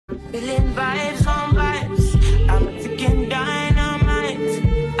Feeling vibes on vibes. I'm a ticking dynamite.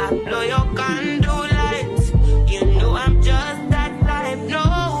 I blow your candle lights. You know I'm just that type.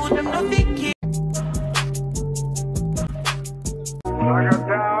 No, them no thinking.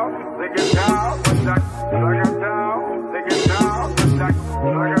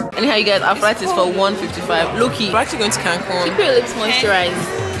 Anyhow, you guys, our flight is for 1:55. Loki, we're actually going to Cancun. Keep your lips moisturized.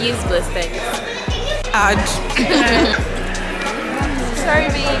 Use blister. Add. Sorry,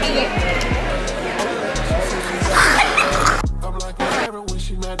 baby. I'm like a parent when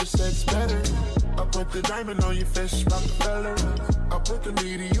she mad, the sex better. I put the diamond on your face, Rockefeller. I put the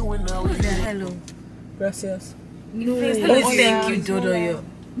knee to you and now we Hello. Gracias. No. Oh, thank you, Dodo.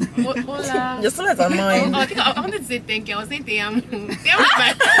 Hola. Your slides are mine. Oh, I wanted to say thank you. I was saying te amo. Te amo.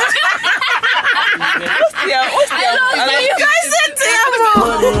 You guys said te amo.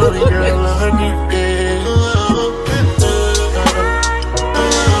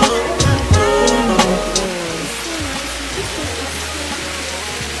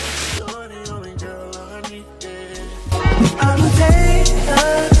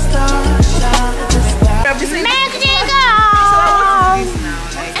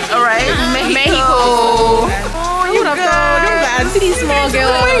 These small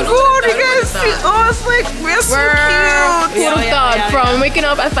girls. Oh my god, you guys see us like we're so cute. Who would have thought from waking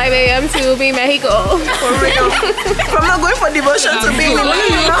up at 5 a.m. to be in Mexico? For real. From not going for devotion to being in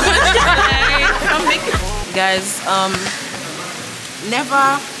Mexico. Guys,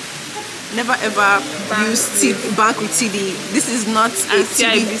 never ever use bank with TD. This is not a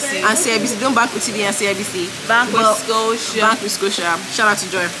TD and CIBC. Don't bank with TD and CIBC. Bank with Scotia. Bank with Scotia. Shout out to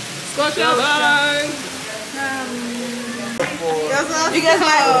Joy. Scotia Bank. You guys,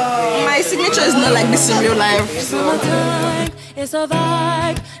 my signature is not like this in real life. So. It's a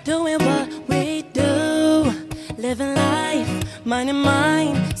vibe, doing what we do, living life, minding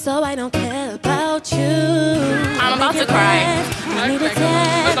mine, so I don't care about you. I'm about to cry.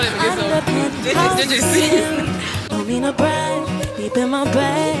 Did you see? Don't mean a brag, deep in my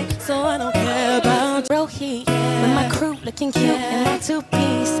bag, so I don't care about real heat. With my crew looking cute in my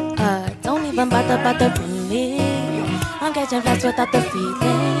two-piece. Don't even bother bring me. I'm catching flights without the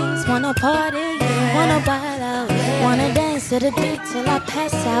feelings. Wanna party, wanna wild out, wanna dance to the beat till I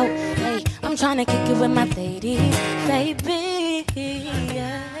pass out. Hey, I'm trying to kick it with my ladies, baby.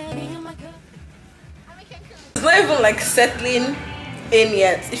 Yeah. It's not even like settling in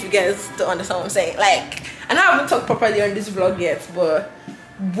yet, if you guys don't understand what I'm saying. Like, I know I haven't talked properly on this vlog yet, but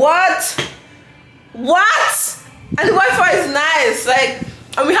what? And the Wi-Fi is nice, like,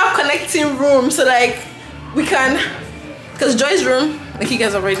 and we have connecting rooms, so like we can. Because Joy's room, like you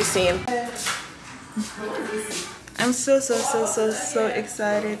guys have already seen. I'm so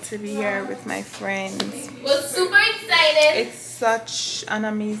excited to be here with my friends. We're super excited. It's such an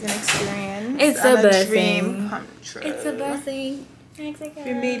amazing experience. It's a blessing. Dream come true. It's a blessing. We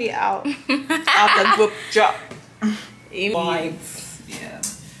made it out of the group job. Vibes. Yeah.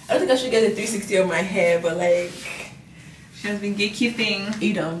 I don't think I should get a 360 on my hair, but like She has been gatekeeping.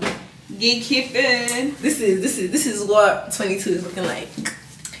 you know. Gatekeeping. This is what 22 is looking like.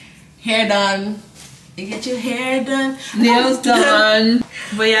 Hair done. You get your hair done. Nails done.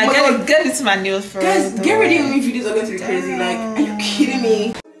 But yeah, get into my nails first. Guys, get ready with me. Videos are going to be crazy. Like, are you kidding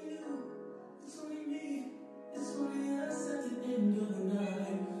me?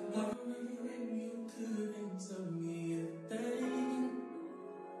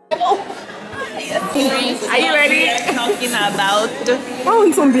 Are you ready? Talking about. I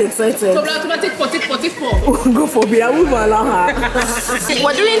want to be excited. Go for me. I won't allow her.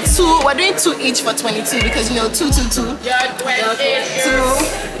 We're doing two each for 22 because you know 2, 2, 2. You're 22.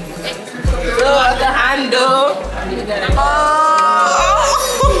 Blow the handle. Oh.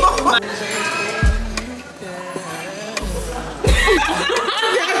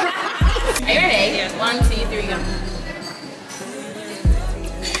 Are you ready? Yes. 1, 2, 3, go.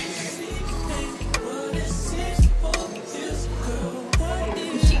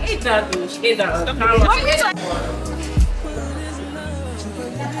 She ate that.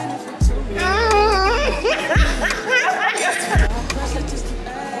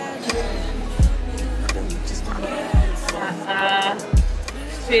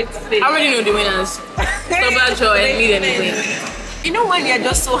 Fit. I already know the winners. So bad Joy and me anyway. You know when you're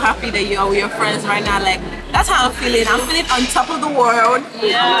just so happy that you're with your friends right now, like that's how I'm feeling. I'm feeling on top of the world.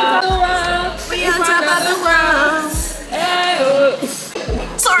 Yeah. We on top of the world.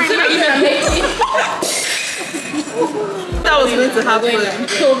 Sorry, That was going to happen.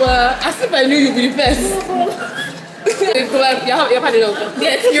 As if I knew you'd be the first.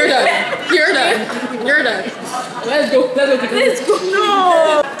 Yes, you're done. Let's go.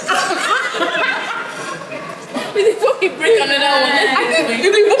 No.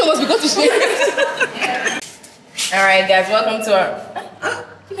 Alright guys, welcome to our...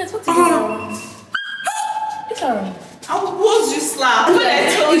 You guys, what's wrong? It's alright. I was you slap. What I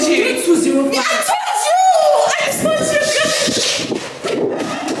told you. It was your fault. I told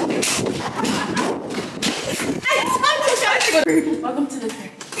you. Welcome to the fair.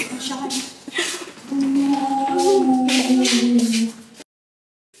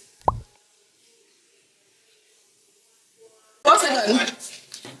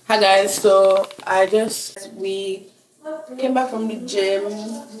 Hi guys, so we came back from the gym.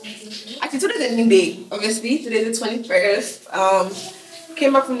 Actually, today's a new day. Obviously, today's the 21st.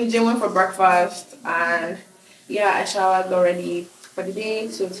 Came back from the gym, went for breakfast, and yeah, I showered, got ready for the day.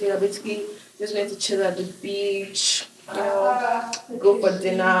 So today, basically, just going to chill at the beach. You know, go for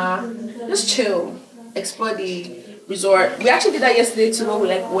dinner, just chill, explore the resort. We actually did that yesterday too. We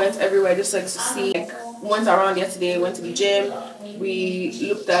went everywhere just to see. Went around yesterday, went to the gym. We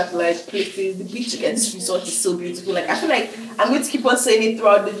looked at places. The beach at this resort is so beautiful. I feel like I'm going to keep on saying it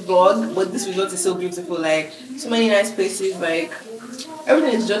throughout this vlog, but this resort is so beautiful. So many nice places.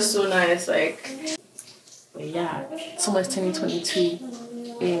 Everything is just so nice. But yeah, so much 2022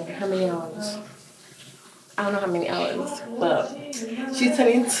 in how many hours? I don't know how many hours, but she's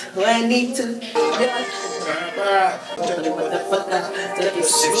turning 22.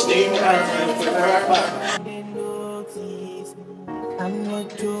 I'm not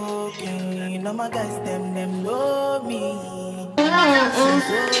joking. All my guys, them know me.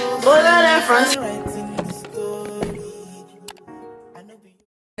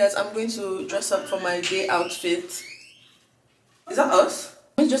 Guys, I'm going to dress up for my day outfit. Is that us?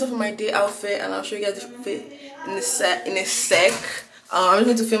 I'm going to dress up for my day outfit, and I'll show you guys the fit in a sec. I'm just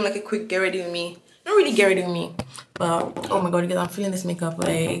going to film a quick get ready with me. Not really get ready with me, but oh my god, guys, I'm feeling this makeup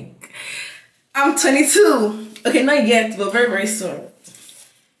I'm 22. Okay, not yet, but very, very soon.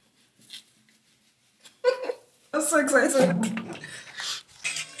 I'm so excited.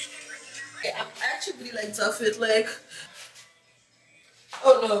 Yeah, I actually really like this outfit.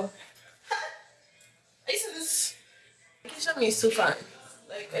 Oh no. I used to this. Show me is so fun.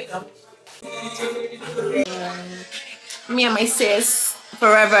 Me and my sis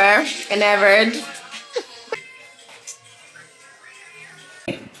forever and ever.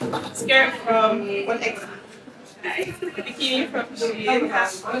 Skirt from bikini from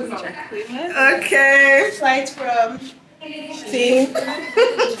Okay. Flight from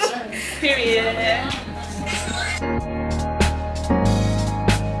period.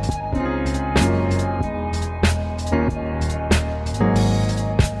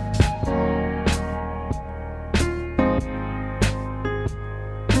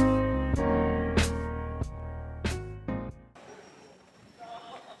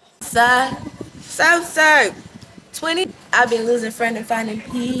 Southside 20. I've been losing friend and finding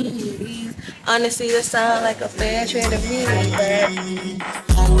peace. Honestly, that sound like a fair trade to me, but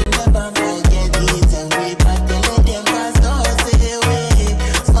I will never forget it, and we back the them past don't stay away.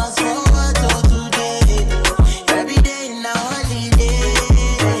 Fast forward to today. Every day in a holiday.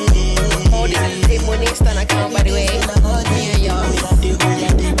 oh, this is the money stand account, by the way. Yeah, y'all.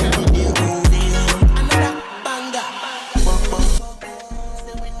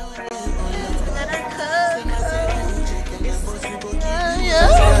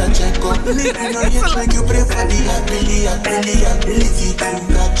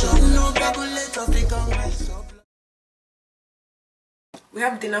 We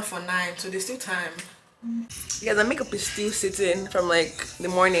have dinner for 9, so there's still time. Yeah, the makeup is still sitting from the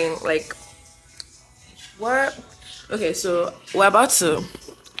morning. What? Okay, so I'm about to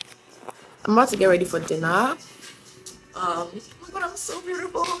get ready for dinner. Oh my god, I'm so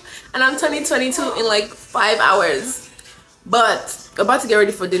beautiful, and I'm turning 22 in 5 hours. But about to get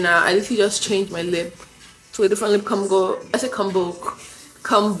ready for dinner, I literally just changed my lip to a different lip combo. I said combo,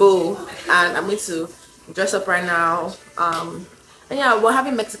 and I'm going to dress up right now. And yeah, we're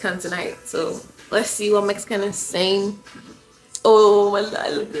having Mexican tonight, so let's see what Mexican is saying. Oh my god, I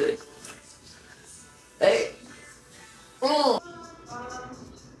look good. Hey.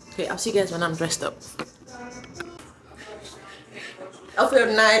 Okay, I'll see you guys when I'm dressed up. Outfit of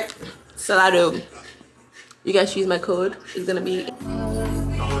the night, Salado. You guys use my code. It's gonna be.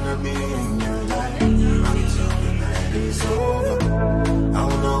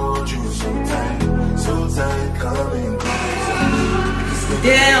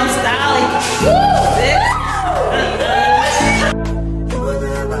 Damn, styling.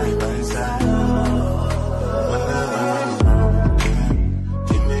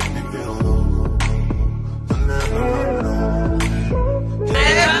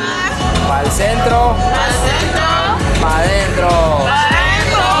 Pa'l centro, pa' adentro.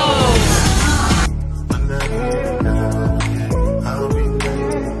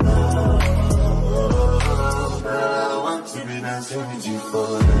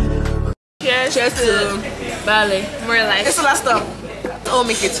 Cheers, Cheers to Bali. More like it's the last stop. All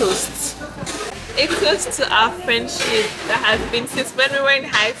make a toast. a toast to our friendship that has been since when we were in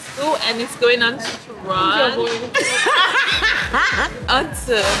high school, and it's going on strong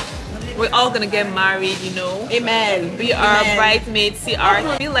until we're all gonna get married, you know. Amen. We are bridesmaids, see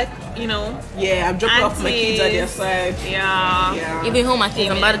our feel like, you know. Yeah, I'm dropping off my kids at their side. Yeah. You been home, my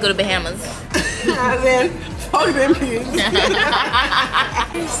kids. I'm about to go to Bahamas. And then fuck them please.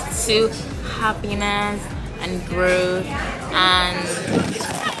 To happiness and growth and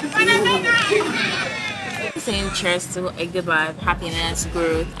saying cheers to a good life, happiness,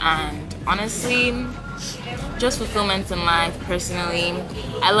 growth, and honestly, just fulfillment in life. Personally,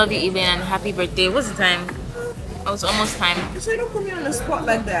 I love you, Eben, and happy birthday. What's the time? Oh, it's almost time. So you don't put me on the spot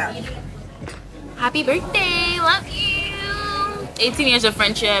like that. Happy birthday, love you. 18 years of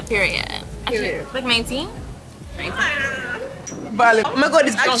friendship, period. Actually, like 19? 19. Vale. Oh my god,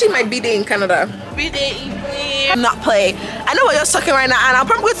 it's actually my B-day in Canada. B-day evening. I'm not play. I know what you're talking right now, and I'm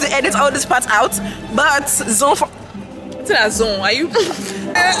probably going to edit all this part out, but zone for What's that zone? Are you?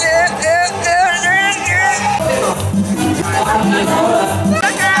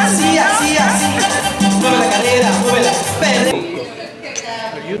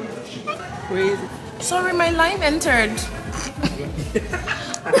 crazy. Sorry, my line entered.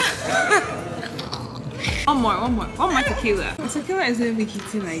 One more tequila. Tequila is gonna be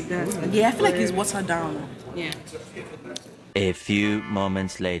hitting like that. Yeah, I feel like it's watered down. Yeah. A few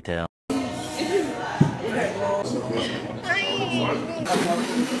moments later.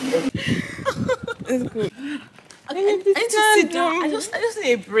 It's good. I need to sit down. I just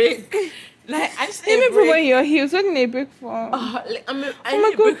need a break. Like I just need Let a me put on break. your heels. What do you need a break for? Like, Oh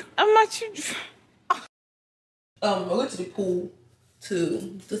my god, I'm at you. We're going to the pool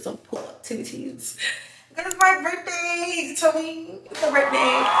to do some pool activities. Because it's my birthday. Tell me it's my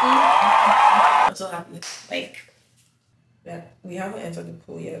birthday. I'm so happy. Like, yeah, we haven't entered the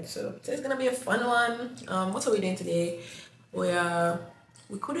pool yet, so today's gonna be a fun one. What are we doing today?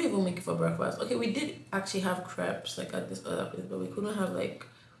 We couldn't even make it for breakfast. Okay, we did actually have crepes like at this other place, but we couldn't have like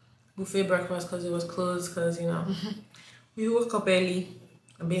buffet breakfast because it was closed. Because you know, we woke up early.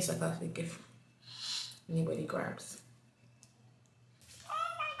 I'm being sarcastic if anybody grabs.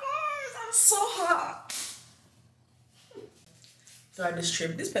 Oh my god, I'm so hot. Throughout this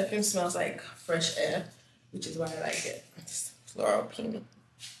trip, this perfume smells like fresh air, which is why I like it. It's floral pink.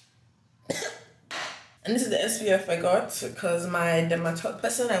 And this is the SPF I got because my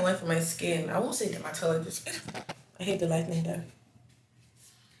person I went for my skin, I won't say dermatologist, I hate the lightning there,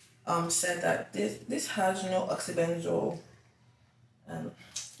 said that this has no oxybenzone.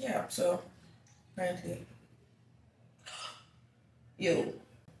 Yeah, so apparently, yo,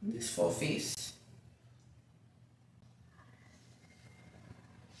 this full face.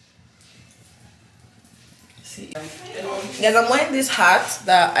 See, guys, I'm wearing this hat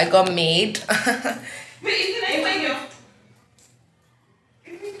that I got made. Oh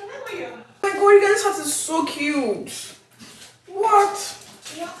my god, you guys, this hat is so cute. What?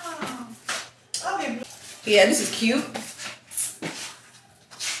 Wow. Yeah, this is cute.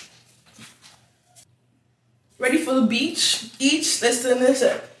 Ready for the beach? Let's do this.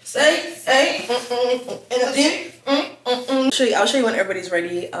 I'll show you when everybody's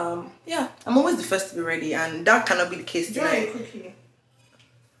ready. Yeah, I'm always the first to be ready, and that cannot be the case tonight.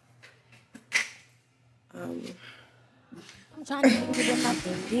 I'm trying to get my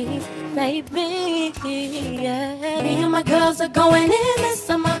belief, baby. Yeah. Me and my girls are going in this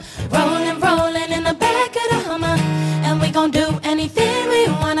summer, rolling in the back of the Hummer, and we gon' do anything we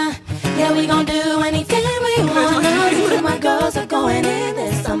wanna. Yeah, we gon' do anything we wanna. Me and my girls are going in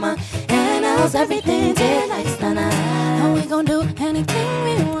this summer, and else everything did like stunner, and we gon' do anything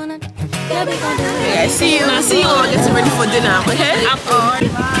we wanna. Yeah, we gon' do. Yeah, see you all getting ready for dinner. Okay.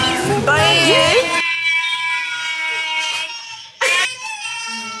 Bye.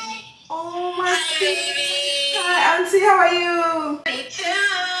 Oh my baby. Hi, Auntie. How are you? Me too.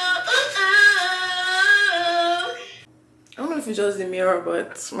 I don't know if it's just the mirror,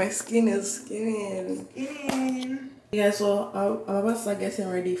 but my skin is skinning. Yeah, so I'm about to start getting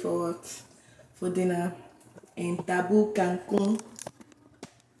ready for what? For dinner in Taboo, Cancun.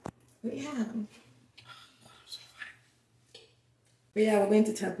 Yeah. But yeah, we're going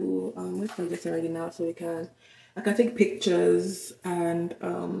to Taboo. We're getting ready now so I can take pictures and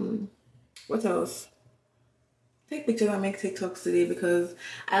what else? Take pictures and make TikToks today because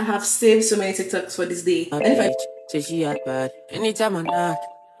I have saved so many TikToks for this day. And if I say she had bad. Anytime I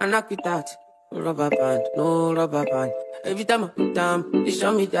knock with that. No rubber band. Every time I put down, they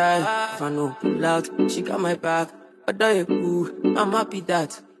show me that. If I know pull out, she got my back. Although you cool, I'm happy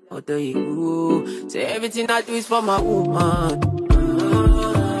that. Although you cool, say everything I do is for my woman.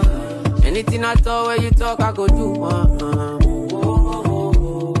 Anything I talk, where you talk, I go do.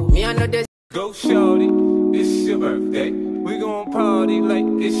 Me, I know this. Go shorty, it's your birthday. We gon' party like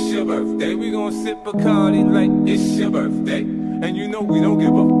it's your birthday. We gon' sip Bacardi like it's your birthday. And you know we don't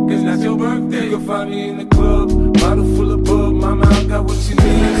give up, it's not your birthday. You can find me in the club, bottle full of bub. Mama, I got what you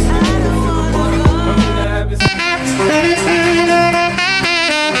need. I'm gonna have it. You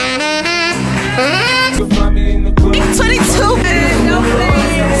can find me in the club. 22 minutes, no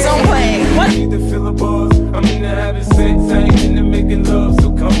play. Don't play. What? I need to feel a buzz. I'm into having sex, I ain't into making love.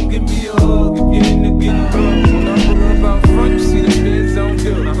 So come give me a hug if you're into getting rough. When I pull up out front, you see the feds on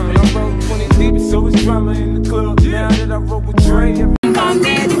bill. When I roll 20 deep, so it's drama in the club. Now that I roll with Dre, look,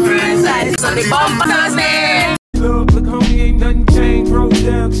 homie, ain't nothing changed. Roll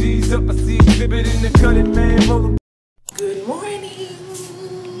down, G's up, I see exhibit in the cutting, man. Roll. Good morning.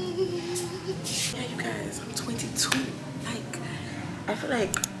 Yeah, you guys, I'm 22. Like, I feel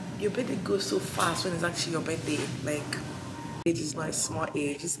like your birthday goes so fast when it's actually your birthday. Like, age is not a small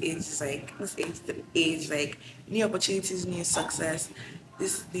age. This age is like, this age is the age, like, new opportunities, new success.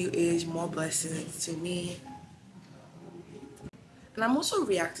 This new age, more blessings to me. And I'm also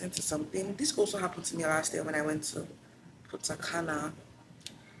reacting to something. This also happened to me last year when I went to Punta Cana.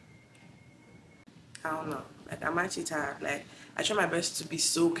 I don't know. Like, I'm actually tired. Like, I try my best to be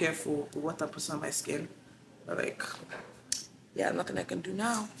so careful with what I put on my skin. But like, yeah, nothing I can do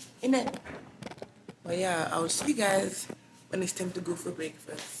now. Innit? But yeah, I will see you guys when it's time to go for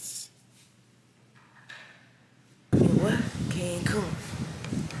breakfast. What? Cancun.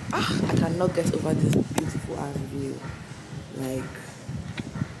 Ah, I cannot get over this beautiful ass view. Like,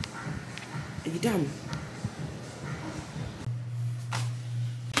 are you done?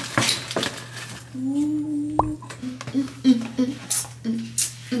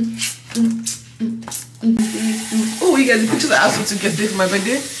 Oh, you guys, the pictures I asked you to get this for my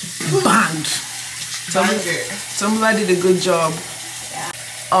birthday? Banned. Somebody did a good job. Yeah.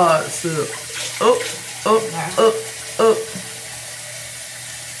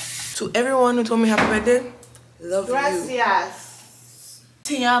 To everyone who told me happy birthday, love you. Gracias.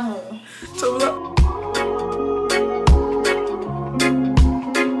 Te amo.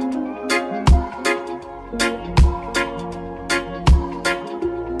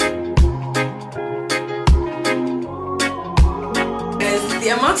 The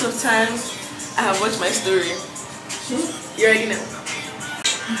amount of times I have watched my story, you already know.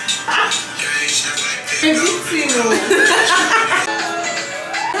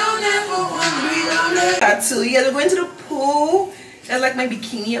 Tattoo. Yeah, they're going to the pool. That's like my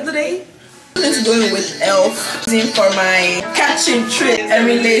bikini of the day. I'm going to go in with Elf for my catching trip and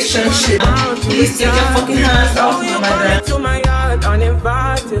relationship. Please take your fucking hands off me, mother. To my yard,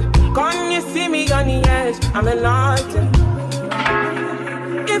 uninvited. Come you see me on the edge, I'm enlightened.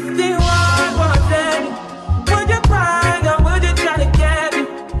 If the world was dead, would you cry or would you try to get me?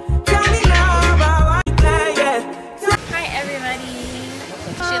 Tell me now about what you play, yeah. Hi everybody.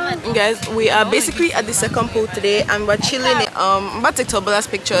 Chilling. Guys, we are basically at the second pool today and we're chilling. I'm about to take Tobias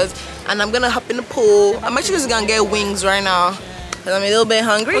pictures and I'm gonna hop in the pool. I'm actually just gonna get wings right now because I'm a little bit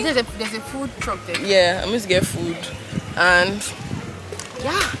hungry. Oh, there's a food truck there. Yeah, I'm just get food and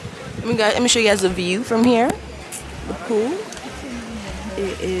yeah. Let me show you guys the view from here. The pool.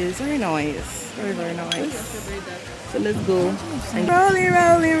 It is very nice. Very nice. So let's go.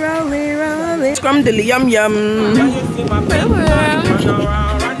 Rolling. Scrum dilly yum yum.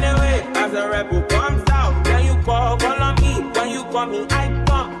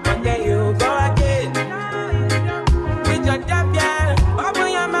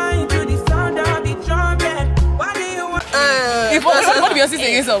 What if you're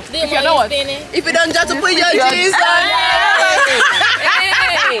sitting yourself? If you're not what? If you don't just to put your jeans on.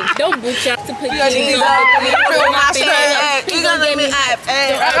 Hey, don't butcher to put your jeans on. You gonna make me hype.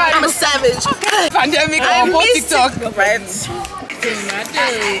 I'm a savage. Pandemic on TikTok. Right.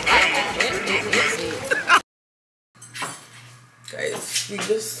 Guys,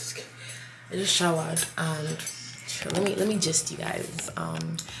 I just showered and let me gist you guys.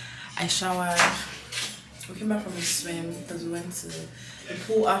 I showered. We came back from a swim because we went to the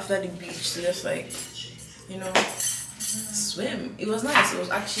pool after the beach to just like, you know, swim. It was nice. It was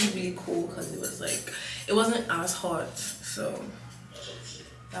actually really cool because it was like, it wasn't as hot, so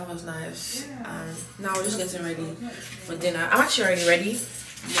that was nice. And now we're just getting ready for dinner. I'm actually already ready.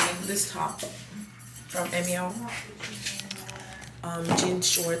 I'm wearing this top from Emil, jeans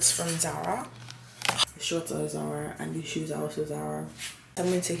shorts from Zara. The shorts are Zara and the shoes are also Zara. I'm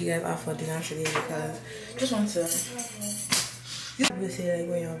gonna take you guys out for dinner today because I just want to. People say like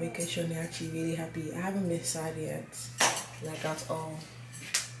when you're on vacation, they're actually really happy. I haven't been sad yet, like at all,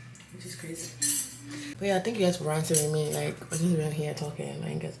 which is crazy. But yeah, I think you guys were answering me. Like I just been here talking, and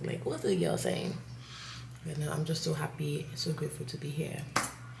I guess like, what's the girl saying? But no, I'm just so happy, so grateful to be here.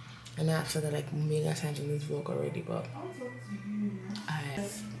 And I said that like mega times in this vlog already, but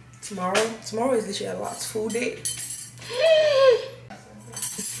tomorrow is literally our last full day.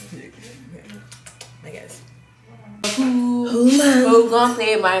 I guess. Who gon'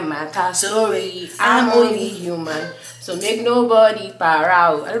 play my matter? Sorry, I'm only human, so make nobody para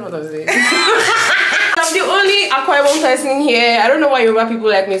out. I don't know what I'm saying. I'm the only Aquarium person here. I don't know why Yoruba people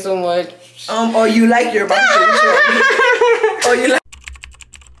like me so much. Or you like Yoruba people? Or you like.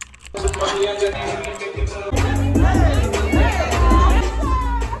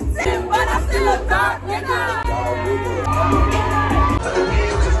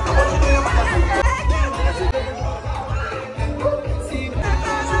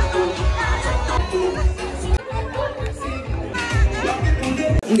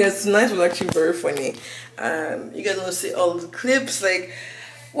 Guys, tonight was actually very funny. You guys will see all the clips. Like,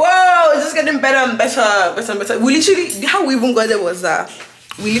 whoa, it's just getting better and better. We literally, how we even got there was that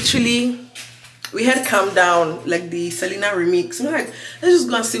we had Calm Down, like the Selena remix. And we're like, let's just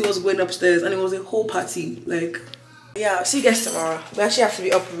go and see what's going upstairs. And it was a whole party. Like, yeah, I'll see you guys tomorrow. We actually have to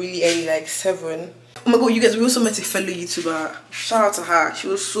be up really early, like 7. Oh my god, you guys, we also met a fellow YouTuber. Shout out to her. She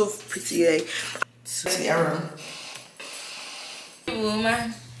was so pretty, like.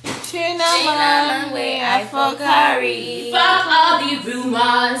 Woman, she know way I for carry. Fuck all the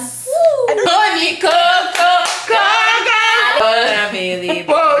rumors. Honey, coco.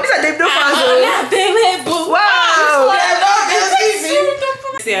 Whoa, these are Taboo fans. Wow.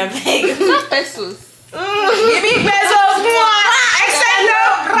 Pesos. Give me pesos. Except no.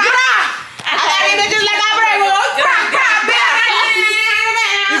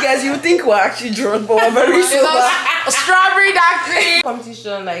 You guys, you think we're actually drunk, but we're very sober. Strawberry Doctor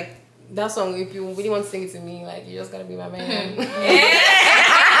competition, like that song. If you really want to sing it to me, like you just gotta be my man.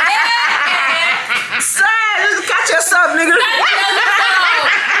 Sir, just catch yourself, nigga.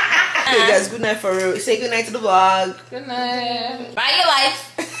 Okay, guys, good night for real. Say good night to the vlog. Good night. Bye your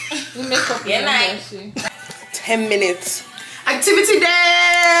life. You make up. Good night. 10 minutes. Activity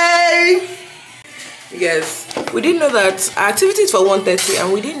day. You guys, we didn't know that our activity is for 1:30,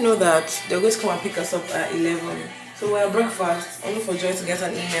 and we didn't know that they're going to come and pick us up at 11. So we're at breakfast, only for Joy to get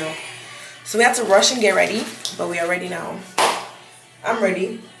an email. So we had to rush and get ready, but we are ready now. I'm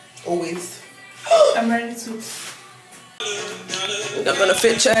ready, always. I'm ready too. I'm gonna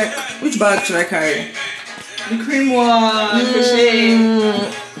fit check. Which bag should I carry? The cream one. For shame.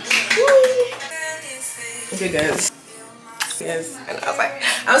 Okay, guys. Yes, and I was like,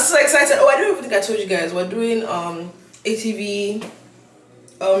 I'm so excited. Oh, I don't even think I told you guys. We're doing ATV.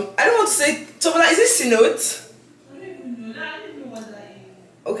 I don't want to say. So, like, is it C-Note?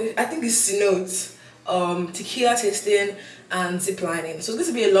 Okay, I think it's C-Note. Tequila tasting and ziplining. So it's going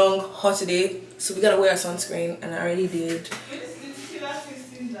to be a long, hot day. So we gotta wear a sunscreen, and I already did.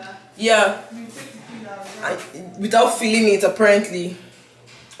 Yeah. Without feeling it, apparently,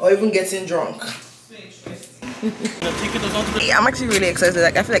 or even getting drunk. I'm actually really excited.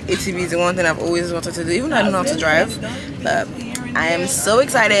 Like, I feel like ATV is the one thing I've always wanted to do, even though I don't know how to drive. But I am so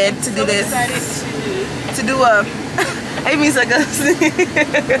excited to do this. To do a. I mean,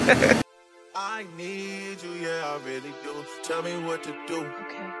 I need you, yeah, I really do. Tell me what to do.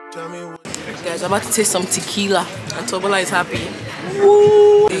 Okay. Tell me what. Guys, I'm about to taste some tequila, and Tobola is happy.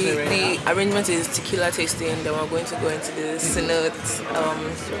 Woo! The arrangement is tequila tasting. Then we're going to go into the Synod.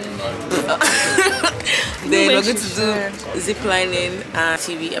 Then we're going to do zip lining and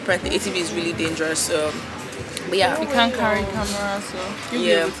ATV. Apparently, ATV is really dangerous. So, but yeah, we can't carry camera, so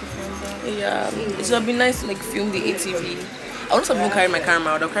yeah, so it'd be nice to like film the ATV. I also won't carry my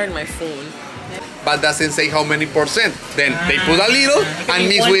camera out. I'll carry my phone. But doesn't say how many percent. Then they put a little and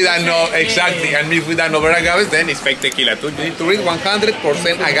mix with another, exactly, and mix with another agave, then it's fake tequila. You need to read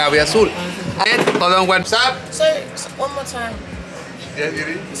 100% agave azul. And hold on, what's up? Sorry, one more time. Yes, you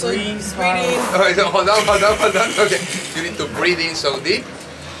need. So breathing. Oh, so hold on. Okay, you need to breathe in so deep,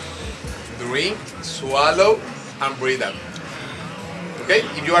 drink, swallow, and breathe out. Okay,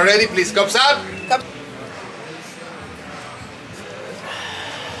 if you are ready, please cups up.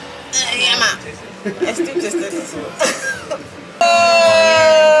 Yeah, ma. I still just did this one.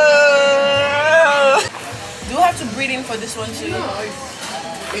 Do I have to breathe in for this one too? No,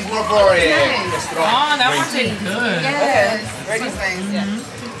 it's more for strong. Oh, that one's good. Yes. Okay. Ready? Yeah.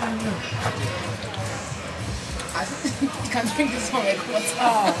 can drink this one with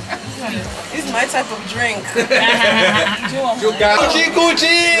water. This is my type of drink. Gucci,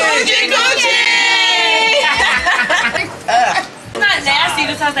 Gucci! It's not nasty, it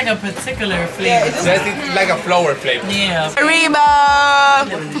just has like a particular flavor. That's like a flower flavor. Yeah. Reba!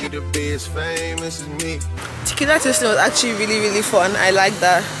 Tequila tasting was actually really fun. I like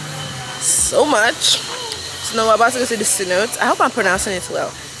that so much. So now we're about to go to the cenote. I hope I'm pronouncing it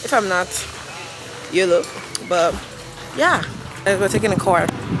well. If I'm not, you look. But yeah, we're taking a car.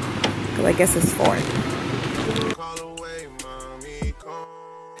 Because I guess it's 4.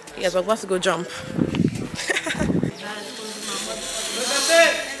 Yes, we're about to go jump.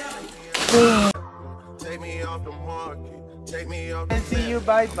 Take me off the market. Take me off the And see you,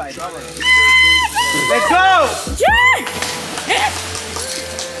 bye. Let's go!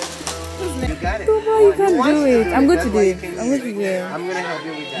 You got it. You can do it. I'm going to do it. I'm going to help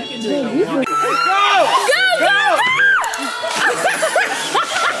you with that.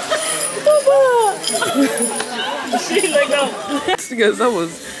 Guys,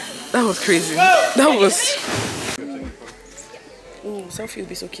 that was crazy. That was. Ooh, selfie would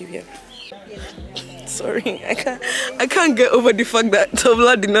be so cute here. Sorry, I can't get over the fact that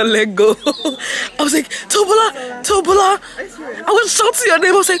Tobola did not let go. I was like, Tobola. I was shouting your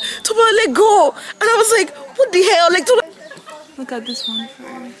name. I was like, Tobola, let go. And I was like, what the hell? Like, Tobola. Look at this one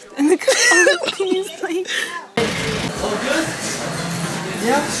first. And look at all the things. Like.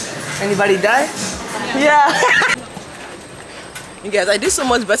 Yeah. Anybody die? Yeah. You guys, I did so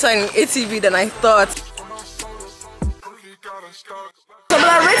much better in ATV than I thought.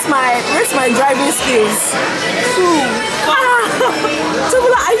 Tobola, rate my driving skills.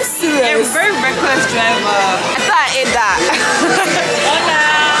 Tobola, are you serious? You're a very reckless driver. I thought I ate that.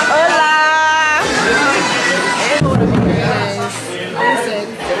 Hola.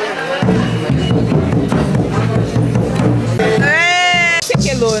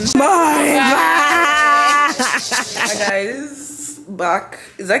 Take alone. Bye. Hi guys, back.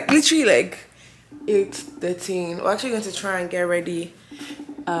 It's like literally like 8:13. We're actually going to try and get ready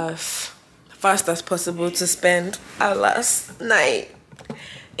as fast as possible to spend our last night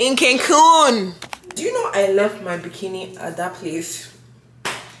in Cancun. Do you know I left my bikini at that place?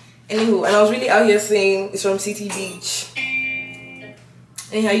 Anywho, and I was really out here saying it's from City Beach.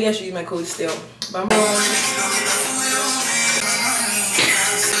 Anyhow, you guys should use my code still. But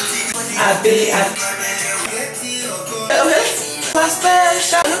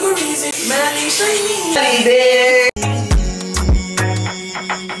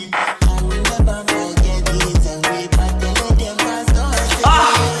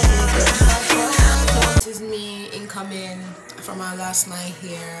this is me incoming from our last night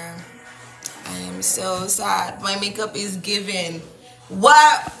here. I am so sad. My makeup is giving.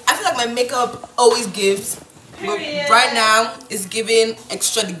 What? I feel like my makeup always gives, but right now it's giving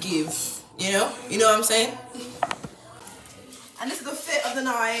extra to give. You know what I'm saying? And this is the fit of the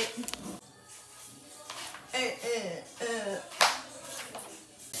night.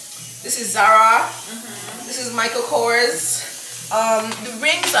 This is Zara. This is Michael Kors. The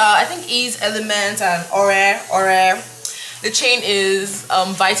rings are, I think, Ease Element and Ore. The chain is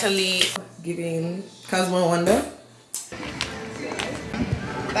Vitally, giving Cosmo Wonder.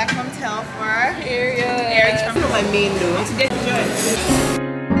 Back from Telfar. Area. Eric's from my main though. To get joy.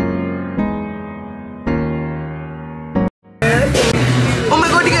 Oh my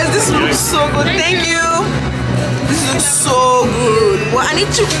god, you guys, this looks so good. Thank you. This looks so good. Well, I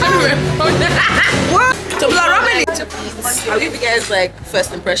need to. What? I'll give you guys like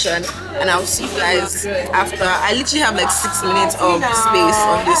first impression, and I'll see you guys after. I literally have like 6 minutes of space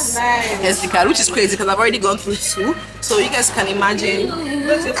on this SD card, which is crazy because I've already gone through 2. So you guys can imagine.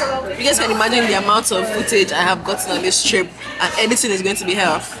 The amount of footage I have gotten on this trip, and editing is going to be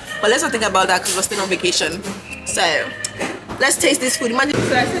hell. But let's not think about that because we're still on vacation. So let's taste this food. Imagine.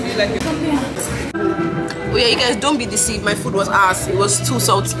 So I said you like it. Oh yeah, you guys don't be deceived. My food was ass. It was too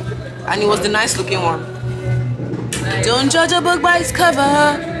salty, and it was the nice looking one. Don't judge a book by its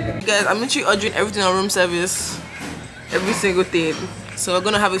cover. You guys, I'm literally ordering everything on room service, every single thing. So we're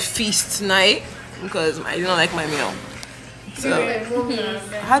gonna have a feast tonight because I did not like my meal. So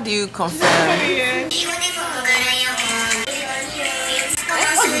how do you confirm?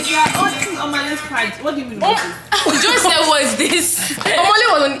 What do you mean? Just said, what is this? Omole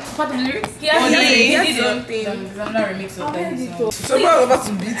was on part of the lyrics? He did something. So I was about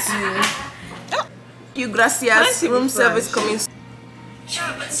to beat you. You gracias. Room service coming.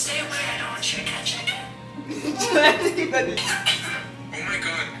 Sure, but stay away. I don't want you to catch it. Oh my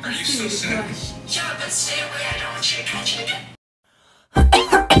god, are you so sick? Sure, but stay away. I don't want you to catch it.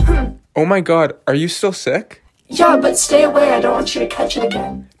 Oh my god, are you still sick? Yeah, but stay away. I don't want you to catch it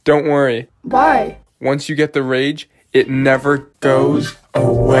again. Don't worry. Why? Once you get the rage, it never goes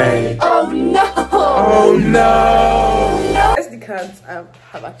away. Oh no! Oh no! SD cards have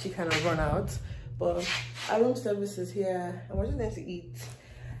actually kind of run out, but our room service is here and we're just going to eat.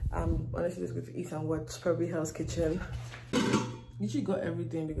 Honestly just going to eat and watch probably Hell's Kitchen. You should got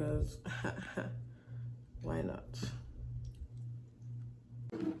everything because why not?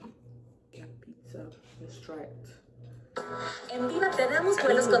 Pizza, let's try it. En Viva te damos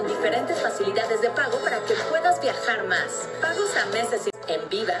vuelos con diferentes facilidades de pago para que puedas viajar más. Pagos a meses. En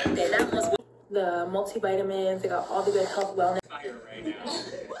Viva te damos the multivitamins. They got all the good health wellness. Right now.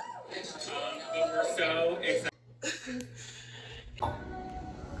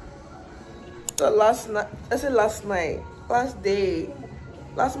 So last night, I said last night, last day,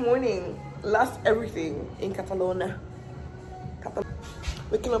 last morning, last everything in Catalonia.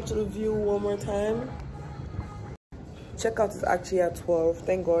 Waking up to the view one more time. Checkout is actually at 12.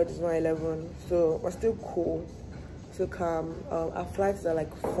 Thank God it's not 11. So we're still cool, still calm. Our flights are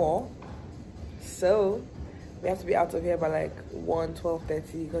like 4. So we have to be out of here by like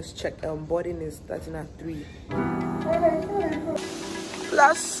 12:30 because boarding is starting at 3.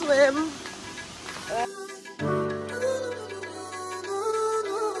 Last swim.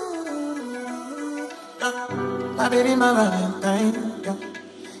 My baby, my Valentine.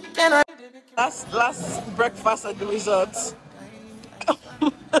 Last breakfast at the resort.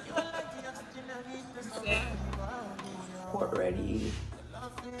 Port ready.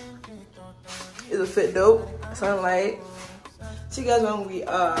 Is a fit dope. Sunlight. See you guys when we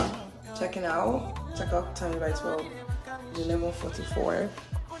are checking out. Check out time by 12. 11:44.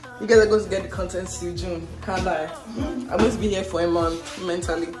 You guys are going to get the content till June. Can't lie. I'm going to be here for a month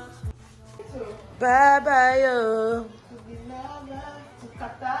mentally. Bye bye yo.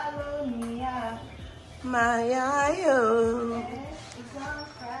 Catalonia. Maya yo.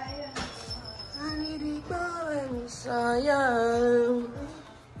 I need to go and saw you.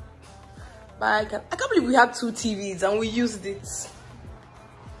 Bye. I can't believe we had 2 TVs and we used it.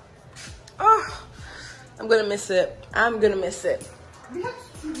 Oh, I'm gonna miss it. I'm gonna miss it. We have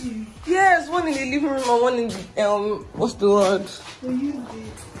 2 TVs. Yes, one in the living room and one in the what's the word? We used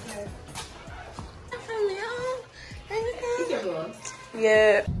it.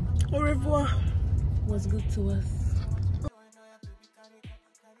 Yeah. Au revoir. Was good to us.